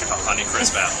change my answer to Honey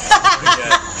Crisp apple.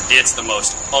 It's the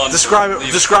most Describe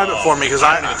it for me, 'cause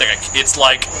I don't even think it's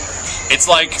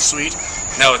like Sweet.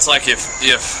 no, it's like if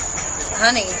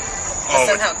Honey, Oh,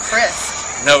 somehow crisp,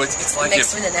 no, it's like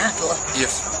mixed with an apple.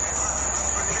 if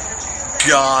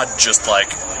God just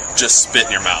spit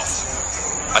in your mouth.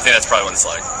 I think that's probably what it's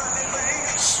like.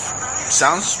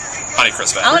 Sounds Honey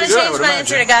Crisp I apple. want to good, I change would my imagine.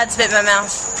 answer to God spit in my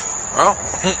mouth. oh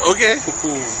okay.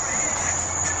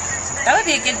 That would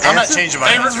be a good I'm not answer. changing my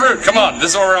Favorite answer. fruit. Come on,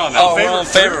 this is what we're on now. Oh, we're on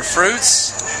favorite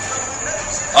fruits?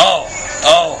 Oh.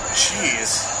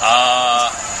 Jeez.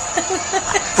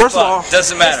 First of all,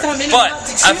 Doesn't matter. There's so many But not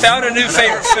to I choose found a new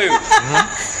favorite food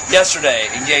yesterday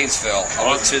in Gainesville. I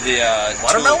went to the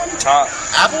Watermelon?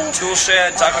 Apple? tool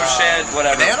shed, taco shed,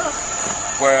 whatever. Banana?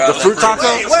 Where The fruit taco?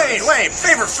 Wait.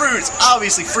 Favorite fruits?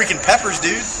 Obviously freaking peppers,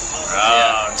 dude.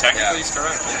 Technically, he's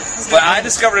correct. But I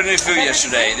discovered a new food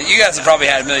yesterday that you guys have probably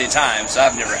had a million times.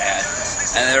 I've never had,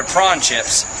 and they're prawn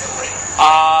chips.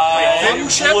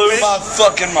 Wait, Blew my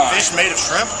fucking mind. Fish made of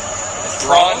shrimp?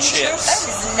 Prawn chips. That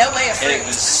is no way a fruit. It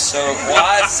was so. Well,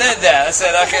 I said that. I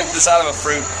said I can't decide on a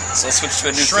fruit, so I'll switch to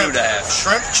a new Shrimp. food I have.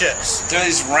 Shrimp chips. They're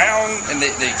these round and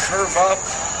they curve up.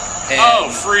 And Oh,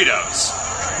 Fritos.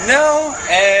 no,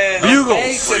 and Bugles.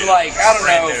 eggs and like I don't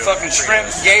know, Fritos. fucking shrimp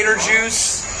gator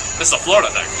juice. This is a Florida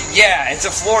thing. Yeah, it's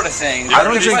a Florida thing. I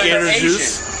don't But drink they're gator Asian.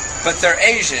 juice. But they're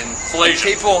Asian. Flasian.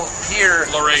 People here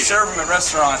Florasian. serve them at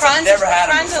restaurants. Prawns, I've never had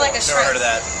them prawns are like a Never shrimp. heard of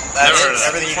that. Never That's heard of that.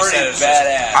 everything you just pretty said is just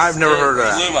badass. I've never heard of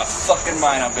that. Blew my fucking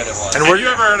mind how good it was. And Have you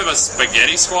ever heard of a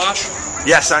spaghetti squash?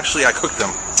 yes, actually, I cooked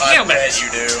them. Damn I it. bet you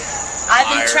do. I've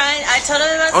been Liar. trying. I told him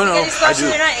about Oh, no, spaghetti squash I do. the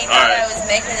other night. He All thought right. I was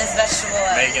making this vegetable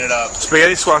up. Making it up.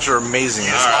 Spaghetti squash are amazing.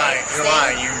 You're All right. lying. You're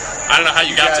lying. You I don't know how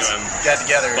you got to guys him, got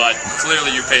together. but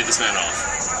clearly you paid this man off.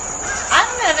 I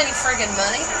don't have any friggin'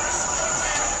 money.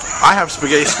 I have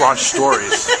spaghetti squash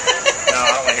stories. No, I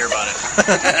don't want to hear about it.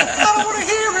 I don't want to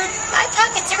hear it. My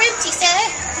pockets are empty, sir.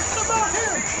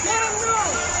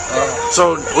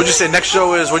 So, what'd you say? Next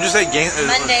show is? What'd you say?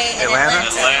 Monday in Atlanta. Atlanta.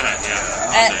 Atlanta,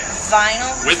 yeah. At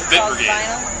Vinyl. With It's Bit called Brigade.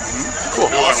 Vinyl. Cool.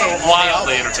 Also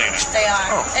wildly entertaining. They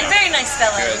are. And very nice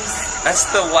fellows. That's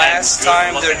the last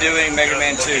time they're doing Mega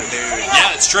Man 2.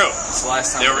 Yeah, it's true. It's the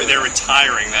last time They're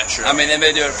retiring that show. I mean, they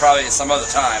may do it probably at some other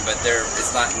time, but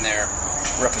it's not in their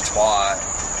repertoire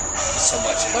so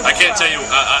much. I can't tell you.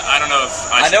 I don't know if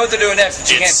I know what they're doing next, but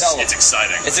you can't tell them. It's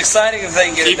exciting. It's exciting if they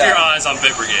can get Keep it done. your eyes on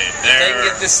Big Brigade. If they can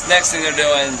get this next thing they're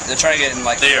doing, they're trying to get it in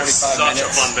like 45 minutes. They are such a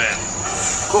fun band.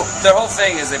 Cool. Their whole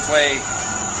thing is they play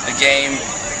a game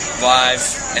live,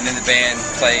 and then the band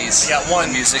plays You got one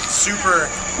the music.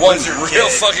 one real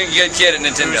fucking good kid at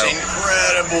Nintendo. who's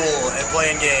incredible at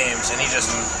playing games, and he just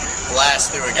blasts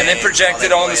through a game. And they project while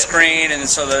it on play the screen, and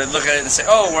so they look at it and say,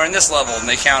 "Oh, we're in this level," and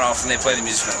they count off and they play the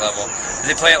music in that level. And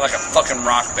they play it like a fucking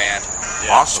rock band.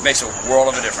 Awesome. Which makes a world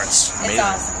of a difference. It's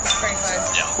awesome. It's pretty fun.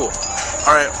 Cool.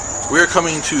 All right, we're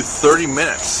coming to 30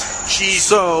 minutes. Cheese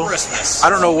So Christmas. I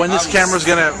don't know when this camera's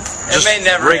gonna just may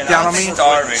never break end. down I'm on me.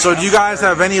 starving. So do you guys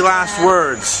have any last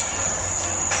words?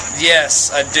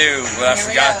 Yes, I do, but I Here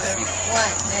we forgot go. them. 1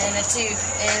 and a 2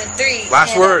 and a 3.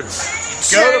 Last and words.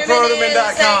 Go to Terminator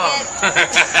protomen.com.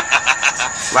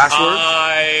 second. Last words.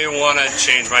 I want to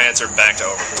change my answer back to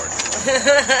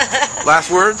Overboard. Last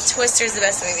words. Twister's the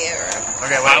best movie ever.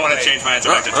 Okay, I want to change my answer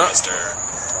back to Twister.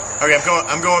 Okay,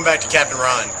 I'm going back to Captain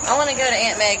Ron. I want to go to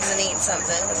Aunt Meg's and eat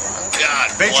something. God,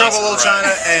 Big bless Trouble Little her.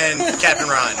 China and Captain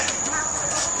Ron.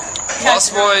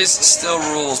 Lost Boys still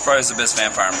rules. Probably is the best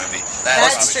vampire movie.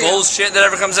 That's true. Bullshit that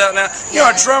ever comes out now. You know,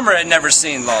 our drummer had never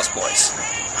seen Lost Boys.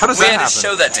 How does We that had to happen?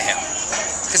 show that to him.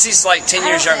 Because he's like 10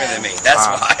 years I don't younger know. than me. That's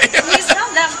Wow. why. He's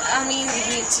not that. I mean,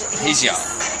 He's young.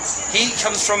 He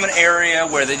comes from an area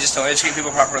where they just don't educate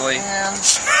people properly. Yeah.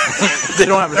 They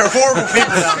don't have. They're horrible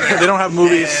people down there. They don't have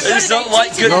movies. They just don't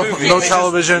like good No, movies. no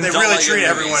television. They Don't really like treat good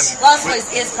everyone. movies. Lost Boys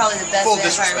is probably the best Full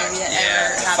vampire disrespect. movie that Yeah,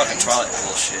 ever fucking happened. Twilight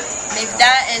bullshit. Maybe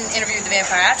that and Interview with the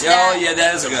Vampire. After Oh, that, yeah,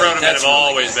 that is The good. Protomen That's have really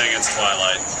always been against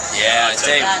Twilight. Yeah,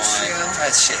 day That's one. true.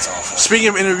 That shit's awful. Speaking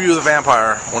of Interview with the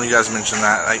Vampire, one of you guys mentioned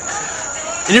that. Like,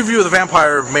 Interview with the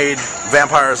Vampire made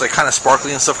vampires like kind of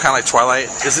sparkly and stuff, kind of like Twilight.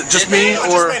 Is it just me, No, it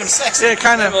or just made them sexy. yeah,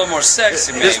 kind A of? little more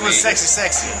sexy, maybe. This was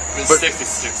sexy. But-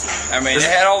 60. I mean, they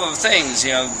had all the things,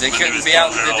 you know, they couldn't be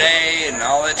out in the day and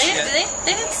all that They shit.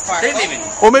 didn't sparkle. They didn't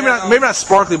even. Well, maybe not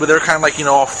sparkly, but they're kind of like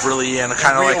all frilly and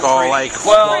kind of Real like all pretty. like.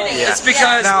 Well, yeah. it's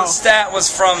because Now- the stat was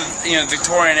from,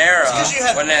 Victorian era 'cause you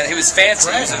had- when he was fancy,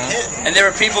 Brad Pitt. and there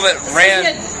were people that ran.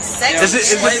 Is it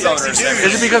slave owners and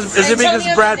everything. is it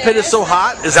because Brad Pitt is so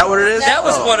hot? Is that what it is? That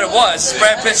was what it was.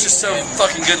 Brad Pitt's just so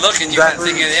fucking good looking. You That- couldn't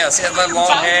think of anything else. He had that long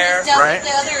hair. Right.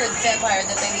 The other vampire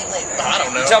that they meet later. I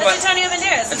don't know. Talk That's about Antonio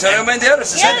Banderas. Antonio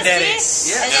Banderas. Yes, Dennis.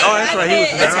 see? Yeah. And then Oh, that's right, he was Brad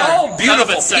Pitt- there. It's all beautiful None of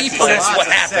it's sexy. people. That's Lots what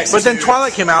of happened. sexy But then dudes.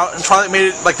 Twilight came out, and Twilight made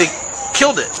it like they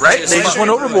killed it, right? Yes, They they just should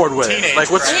went do overboard with teenage it. Like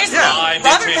what's Here's the yeah. thing. I did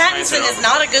Robert change my Pattinson answer. is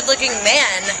not a good-looking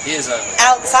man He is ugly.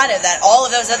 outside of that. All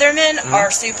of those other men are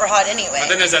super hot anyway. But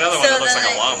then there's that other one So that looks then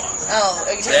like a llama. Oh,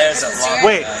 are you talking There's about a Kristen llama. Stewart?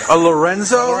 Wait, a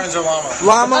Lorenzo Lorenzo Lama.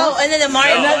 llama? Oh, and then the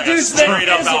Mario. And that like a dude's name straight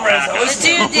up is alpaca.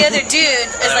 Lorenzo. The other dude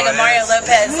is like a Mario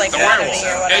Lopez, like The wannabe werewolf. or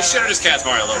They whatever. should have just cast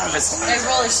Mario Lopez. They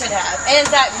really should have. And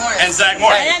Zach Morris. And Zach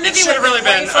Morris. And that It movie should have would really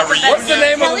been way a fucking reunion. What's the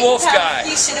name of the Kelly wolf Kapowski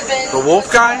guy? should have been. The wolf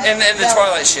guy? And the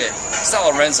Twilight shit. It's not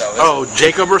Lorenzo. Is Oh,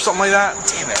 Jacob or something like that? it?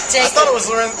 Damn it. I thought it was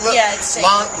Lorenzo. Yeah, it's Jacob.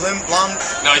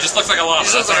 No, he just looks like a llama. He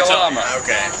That's looks like what a I'm telling llama.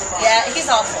 Okay. Yeah, he's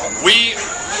awful. you. We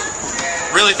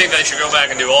really think they should go back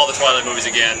and do all the Twilight movies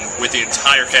again with the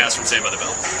entire cast from Saved by the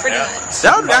Bell. Pretty Yeah. much.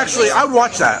 That would actually, I would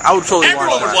watch that. I would totally Everyone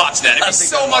watch would that. watch that. It'd I be think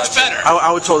so I'd much watch it. better.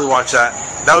 I would totally watch that.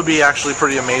 That would be actually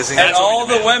pretty amazing. And That's what all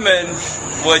we the did. women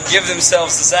would give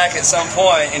themselves to Zack at some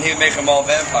point, and he would make them all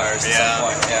vampires at some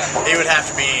point. Yeah. He would have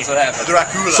to be That's what happened.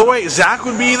 Dracula. So wait, Zach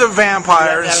would be the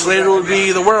vampire, and Slater would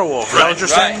be the werewolf. Is that what you're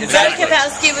Right, saying? right. Kelly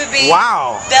Exactly. Kapowski would be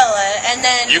Wow. Bella, and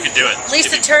then You could do it. Lisa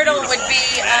It'd be Turtle beautiful. would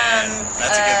be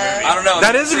That's a good movie. I don't know.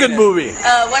 That is a good movie.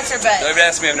 what's her butt? Don't even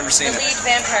ask me. I've never seen The it. lead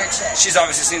vampire chick. She's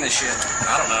obviously seen this shit.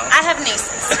 I don't know. I have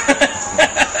nieces.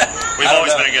 We've I don't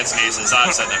always know. been against nieces.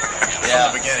 I've said that from the beginning. Yeah.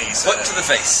 From the beginning, he said Foot it. to the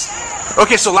face.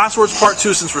 Okay, so last words part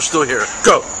 2 since we're still here.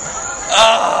 Go.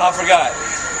 Ah, I forgot.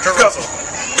 Kurt Go. Russell.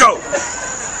 Go.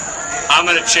 I'm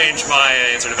gonna change my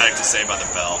answer to back to Saved by the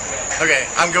Bell. Okay,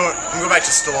 I'm going back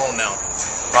to Stallone now.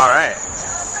 All right.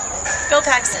 Bill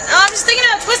Paxton. Oh, I'm just thinking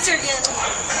about Twister again.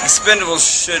 Expendables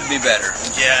should be better.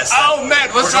 Yes. Oh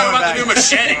man, let's We're talk going about the new back.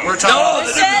 machete. We're talking about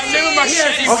Machete. New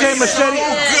machete. Okay, Machete.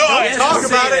 Good. Talk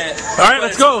about it. All right,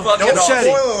 let's go. Don't Machete.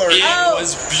 spoil alert. It Oh.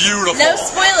 was beautiful. No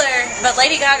spoiler, but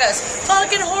Lady Gaga's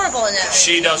fucking horrible in that.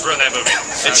 She does ruin that movie.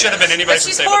 It should have been anybody But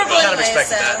from she's Saved by the horrible Bell. Kind of anyway,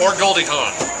 expected so. that. Or Goldie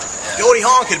Hawn. Goldie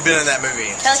Hawn could have been in that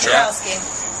movie. Kelly Kapowski.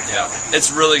 Yeah,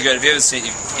 it's really good. If you haven't seen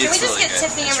it, Can we it's just really get good.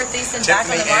 Tiffany Amber Thiessen back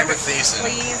on the Tiffany Amber market, Thiessen.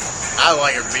 please? I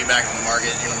like her to be back on the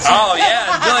market. You know what I'm saying? Oh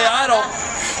yeah, Billy Idol.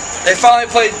 They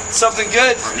finally played something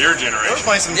good. From your We're generation.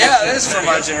 playing some. Yeah, it is from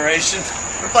our generation.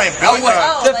 We're playing Billy.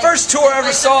 Oh, The first tour I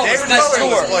ever saw was David this Bowie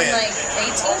tour. was playing. Like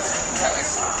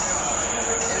 18?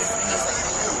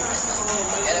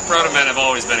 Protomen have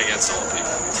always been against old people.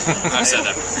 I've said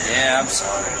that before. Yeah, I'm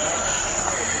sorry.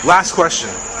 Last question.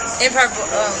 Improv. Oh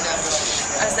no,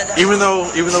 I said that. Even though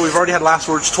we've already had last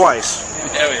words twice,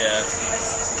 Oh yeah.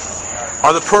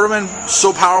 are the Protomen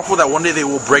so powerful that one day they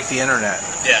will break the internet?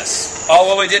 Yes. Oh,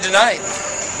 what we did tonight.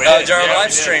 did, During yeah, our we live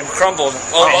did. stream crumbled.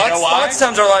 Well, you know why? lots of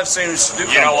times our live streams do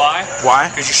crumble. You know why? Why?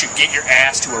 Because you should get your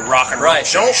ass to a rock and roll Right.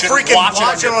 show. Don't You shouldn't freaking watch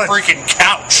watch it on it your on- freaking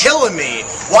couch. Killing me.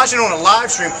 Watching it on a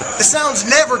live stream. The sound's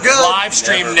never good. Live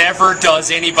stream never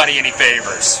does anybody any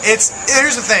favors. Here's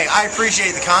the thing. I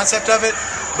appreciate the concept of it,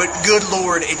 but good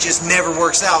lord, it just never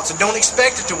works out. So don't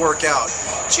expect it to work out.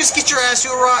 Just get your ass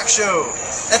to a rock show.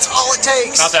 That's all it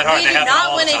takes. Not that hard We to do happen not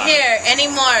all want the to time. hear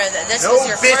anymore that this No was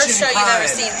your bitching first show you've ever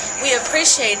crying. seen. We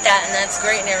appreciate that, and that's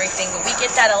great and everything, but we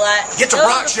get that a lot. Get to Go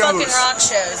rock to fucking shows. rock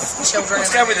shows, children.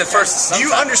 It's got to be the first. Do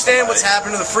you understand what's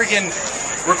happened to the freaking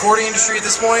recording industry at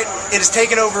this point? It is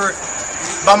taken over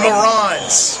by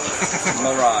morons.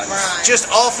 Morons. Just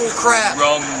awful crap.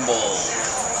 Rumble.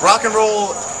 Rock and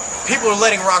roll, people are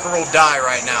letting rock and roll die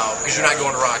right now because you're not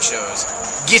going to rock shows.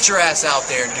 Get your ass out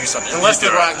there and do something. Unless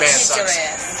the rock band Get your sucks.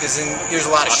 ass. Because then there's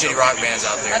a lot of shitty rock bands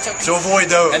out there. That's okay. So avoid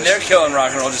those. And they're killing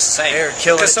rock and roll just the same. They're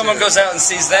killing Because it, someone too. goes out and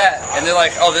sees that, and they're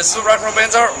like, "Oh, this is what rock and roll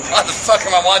bands are. Why the fuck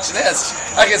am I watching this?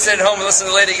 I can sit at home and listen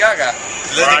to Lady Gaga."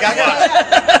 Lady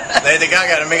Gaga. Lady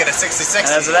Gaga to make it a 60-60.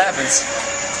 And that's what happens.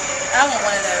 I want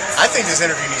one of those. I think this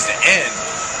interview needs to end.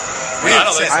 I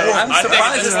don't think so. I'm I think surprised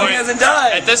at this this thing point- hasn't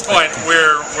died. At this point,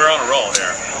 we're on a roll here.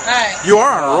 All right. You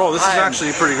are on a roll. This is I'm-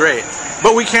 actually pretty great.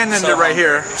 But we can end it right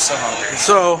here. I'm so hungry.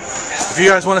 So, if you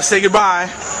guys want to say goodbye,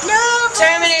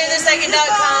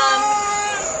 TerminatorTheSecond.com.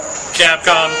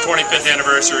 Capcom 25th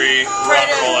anniversary rock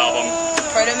and roll album.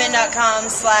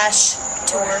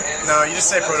 Protomen.com/tour. No, you just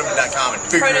say protomen.com and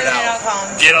figure it out.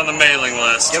 Protomen.com. Get on the mailing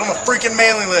list. Get on the freaking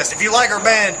mailing list. If you like our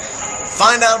band,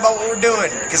 find out about what we're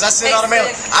doing. Because I send out a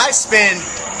mailing. I spend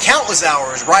countless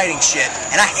hours writing shit,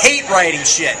 and I hate writing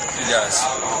shit. He does.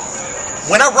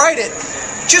 When I write it,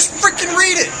 just freaking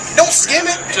read it. Don't skim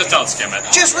it. Just don't skim it.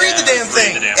 Just read the damn Just read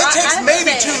thing. the damn It thing. takes I have to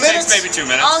maybe say, 2 It minutes. takes maybe 2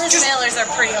 minutes. All his Just- mailers are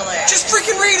pretty hilarious. Just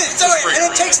freaking read it. It's alright. And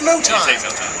it takes no It time. takes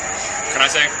no time. Can I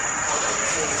say?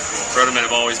 Protomen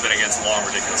have always been against long,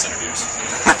 ridiculous interviews.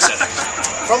 I've said it.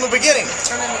 From the beginning.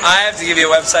 I have to give you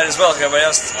a website as well. Like everybody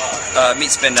else,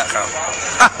 meatspin.com.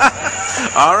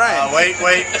 all right. Wait.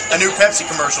 A new Pepsi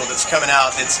commercial that's coming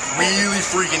out that's really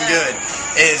freaking good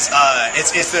is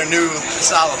it's their new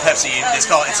style of Pepsi. It's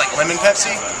like lemon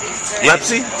Pepsi.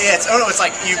 Lepsy? Yeah, it's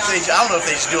like I don't know if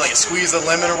they should do like a squeeze of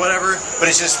lemon or whatever, but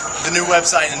it's just the new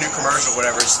website and the new commercial,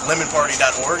 whatever. It's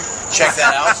lemonparty.org. Check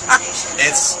that out.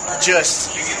 It's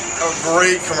just a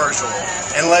great commercial,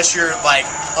 unless you're like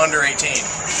under 18.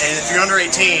 And if you're under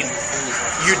 18,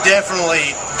 you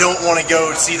definitely don't want to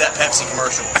go see that Pepsi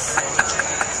commercial.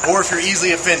 Or if you're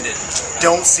easily offended,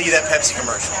 don't see that Pepsi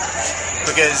commercial.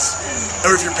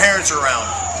 Or if your parents are around,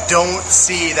 don't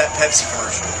see that Pepsi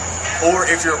commercial. Or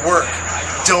if you're at work,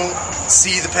 don't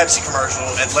see the Pepsi commercial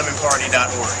at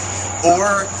lemonparty.org.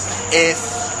 Or if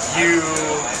you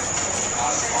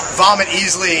vomit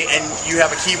easily and you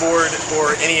have a keyboard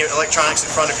or any electronics in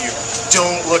front of you,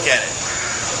 don't look at it.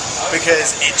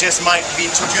 Because it just might be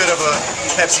too good of a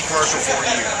Pepsi commercial for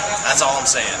you. That's all I'm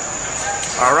saying.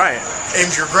 All right.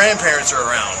 If your grandparents are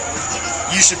around,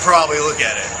 you should probably look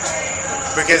at it.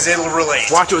 Because it'll relate.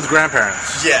 Watch it with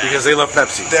grandparents. Yeah. Because they love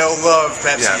Pepsi. They'll love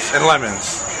Pepsi. Yes, and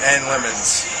lemons. And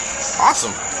lemons.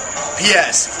 Awesome.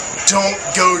 P.S. Don't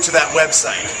go to that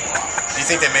website. Do you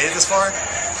think they made it this far?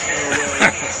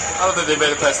 I don't think they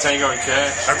made it past Tango and K.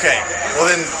 Okay. Well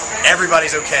then,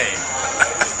 everybody's okay.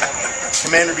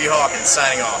 Commander B. Hawkins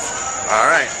signing off. All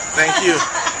right. Thank you.